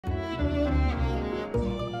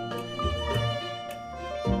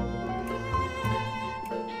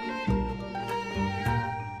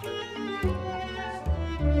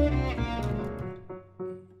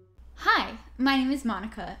My name is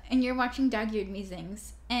Monica, and you're watching Dog-Eared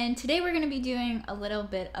Musings. And today we're going to be doing a little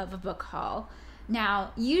bit of a book haul.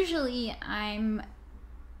 Now, usually I'm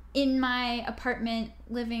in my apartment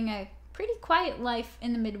living a pretty quiet life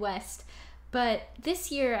in the Midwest, but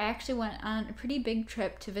this year I actually went on a pretty big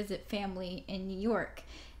trip to visit family in New York.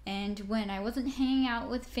 And when I wasn't hanging out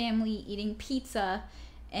with family, eating pizza,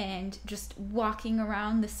 and just walking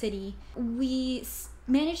around the city, we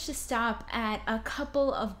managed to stop at a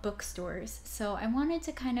couple of bookstores. So I wanted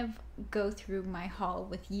to kind of go through my haul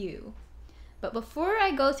with you. But before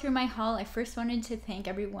I go through my haul, I first wanted to thank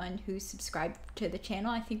everyone who subscribed to the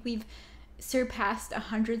channel. I think we've surpassed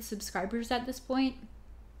 100 subscribers at this point.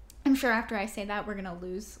 I'm sure after I say that, we're gonna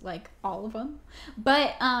lose like all of them.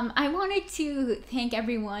 But I wanted to thank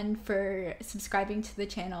everyone for subscribing to the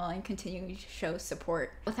channel and continuing to show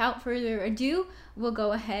support. Without further ado, we'll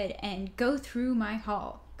go ahead and go through my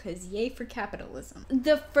haul, because yay for capitalism.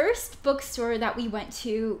 The first bookstore that we went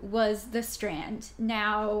to was the Strand.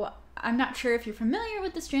 Now, I'm not sure if you're familiar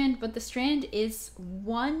with the Strand, but the Strand is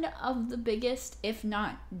one of the biggest, if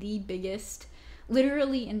not the biggest,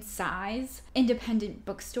 literally in size, independent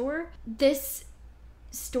bookstore. This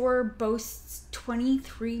store boasts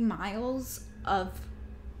 23 miles of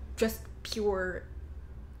just pure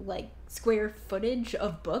like square footage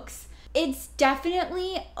of books. It's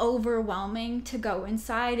definitely overwhelming to go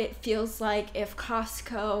inside. It feels like if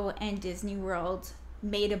Costco and Disney World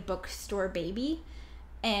made a bookstore baby,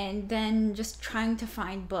 and then just trying to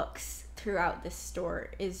find books throughout this store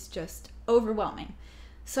is just overwhelming.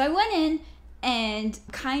 So I went in and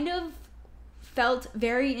kind of felt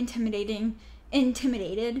very intimidated,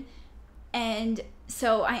 and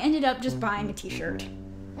so I ended up just buying a t-shirt.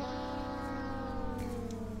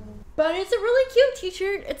 But it's a really cute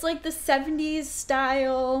t-shirt. It's like the 70s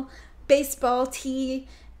style baseball tee,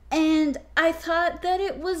 and I thought that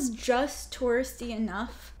it was just touristy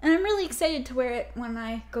enough, and I'm really excited to wear it when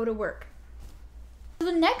I go to work.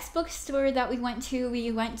 The next bookstore that we went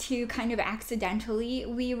to kind of accidentally.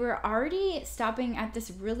 We were already stopping at this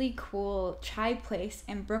really cool chai place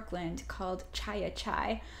in Brooklyn called Chaya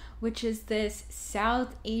Chai, which is this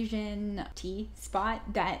South Asian tea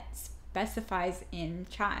spot that specifies in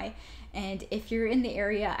chai. And if you're in the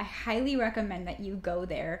area, I highly recommend that you go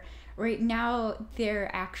there. Right now, they're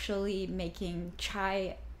actually making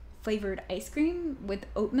chai flavored ice cream with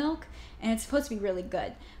oat milk, and it's supposed to be really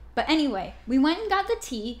good. But anyway, we went and got the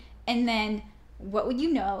tea, and then, what would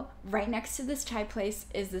you know, right next to this chai place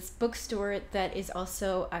is this bookstore that is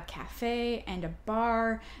also a cafe and a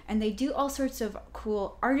bar, and they do all sorts of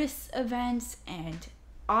cool artist events and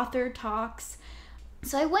author talks.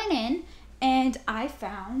 So I went in, and I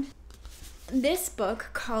found this book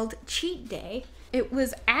called Cheat Day. It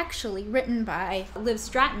was actually written by Liv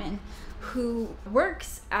Stratman, who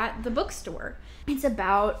works at the bookstore. It's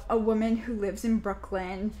about a woman who lives in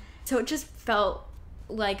Brooklyn, so it just felt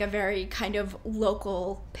like a very kind of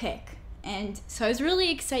local pick. And so I was really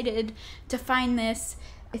excited to find this.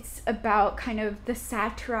 It's about kind of the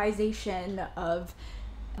satirization of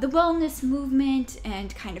the wellness movement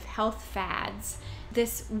and kind of health fads.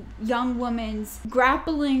 This young woman's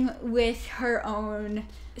grappling with her own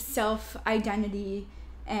self-identity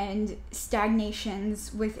and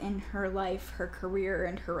stagnations within her life, her career,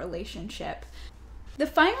 and her relationship. The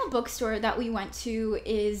final bookstore that we went to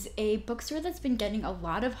is a bookstore that's been getting a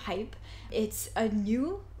lot of hype. It's a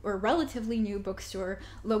new or relatively new bookstore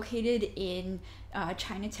located in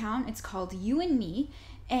Chinatown. It's called You and Me,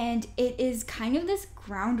 and it is kind of this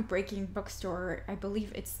groundbreaking bookstore. I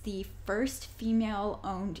believe it's the first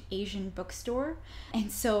female-owned Asian bookstore, and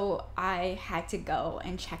so I had to go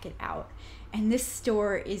and check it out. And this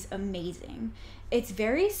store is amazing. It's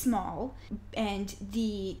very small, and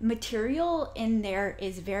the material in there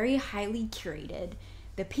is very highly curated.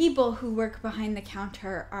 The people who work behind the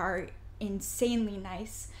counter are insanely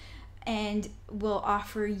nice and will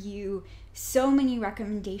offer you so many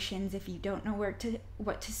recommendations if you don't know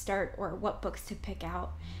what to start or what books to pick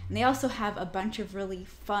out. And they also have a bunch of really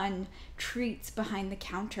fun treats behind the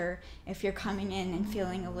counter if you're coming in and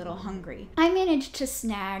feeling a little hungry. I managed to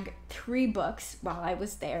snag 3 books while I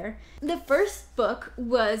was there. The first book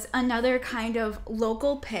was another kind of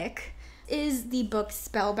local pick. Is the book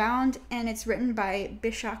Spellbound, and it's written by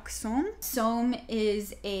Bishak Som. Som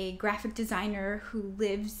is a graphic designer who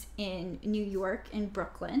lives in New York, in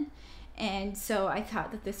Brooklyn. And so I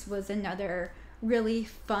thought that this was another really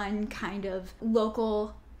fun kind of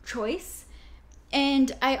local choice.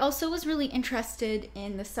 And I also was really interested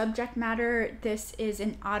in the subject matter. This is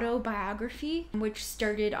an autobiography, which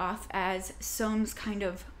started off as Som's kind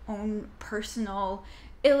of own personal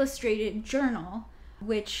illustrated journal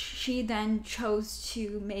which she then chose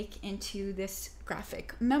to make into this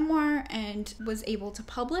graphic memoir and was able to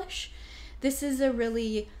publish. This is a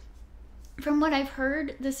really, from what I've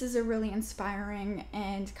heard, this is a really inspiring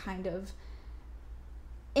and kind of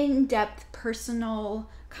in-depth personal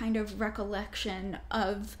kind of recollection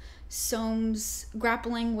of Soames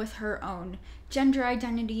grappling with her own gender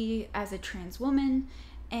identity as a trans woman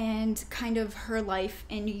and kind of her life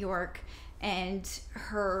in New York and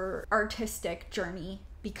her artistic journey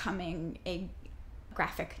becoming a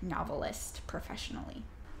graphic novelist professionally.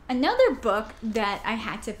 Another book that I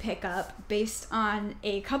had to pick up based on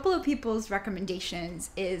a couple of people's recommendations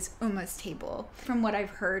is Uma's Table. From what I've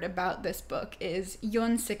heard about this book is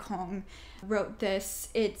Yoon Sik-hong wrote this.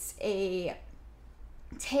 It's a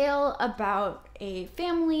tale about a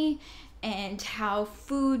family and how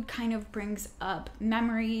food kind of brings up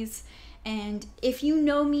memories. And if you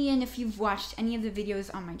know me and if you've watched any of the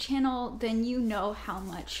videos on my channel, then you know how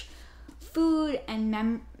much food and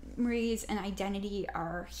memories and identity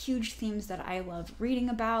are huge themes that I love reading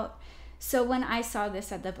about. So when I saw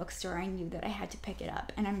this at the bookstore, I knew that I had to pick it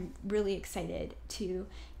up, and I'm really excited to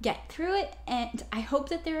get through it. And I hope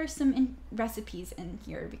that there are some recipes in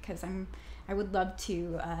here because I would love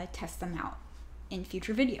to test them out in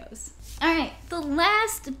future videos. All right, the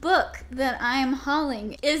last book that I'm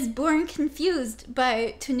hauling is Born Confused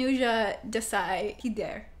by Tanuja Desai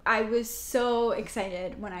Hider. I was so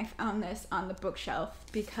excited when I found this on the bookshelf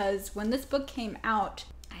because when this book came out,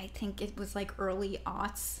 I think it was like early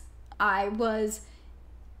aughts. I was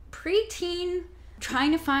preteen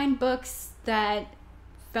trying to find books that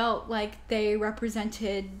felt like they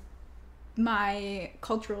represented my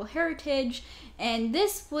cultural heritage, and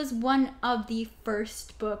this was one of the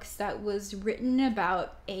first books that was written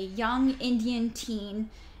about a young Indian teen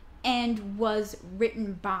and was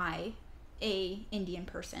written by a Indian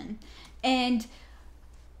person. And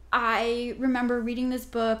I remember reading this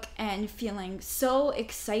book and feeling so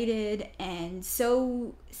excited and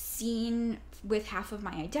so seen with half of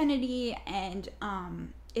my identity, and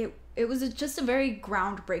it was just a very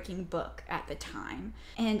groundbreaking book at the time.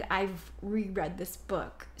 And I've reread this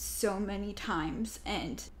book so many times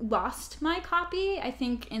and lost my copy, I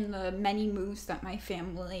think, in the many moves that my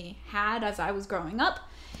family had as I was growing up.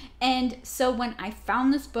 And so when I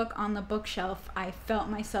found this book on the bookshelf, I felt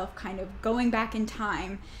myself kind of going back in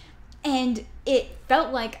time, and it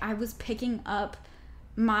felt like I was picking up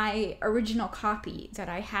my original copy that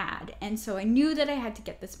I had. And so I knew that I had to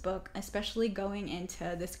get this book, especially going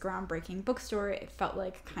into this groundbreaking bookstore. It felt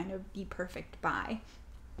like kind of the perfect buy.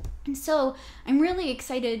 And so I'm really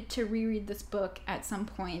excited to reread this book at some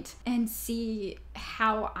point and see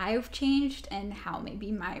how I've changed and how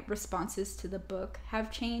maybe my responses to the book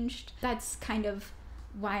have changed. That's kind of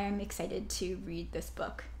why I'm excited to read this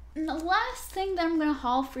book. And the last thing that I'm going to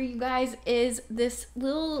haul for you guys is this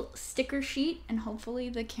little sticker sheet, and hopefully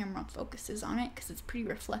the camera focuses on it because it's pretty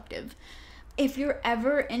reflective. If you're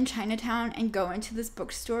ever in Chinatown and go into this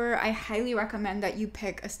bookstore, I highly recommend that you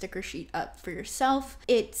pick a sticker sheet up for yourself.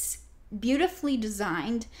 It's beautifully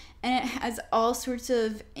designed and it has all sorts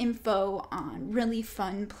of info on really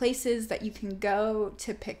fun places that you can go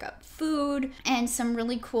to pick up food and some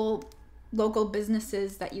really cool local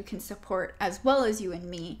businesses that you can support, as well as you and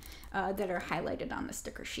me, that are highlighted on the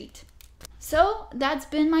sticker sheet. So that's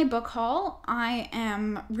been my book haul. I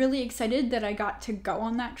am really excited that I got to go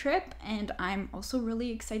on that trip, and I'm also really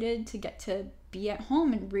excited to get to be at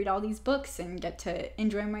home and read all these books and get to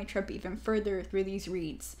enjoy my trip even further through these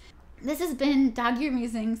reads. This has been Dog Ear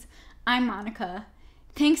Musings. I'm Monica.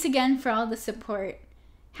 Thanks again for all the support.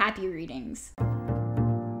 Happy readings.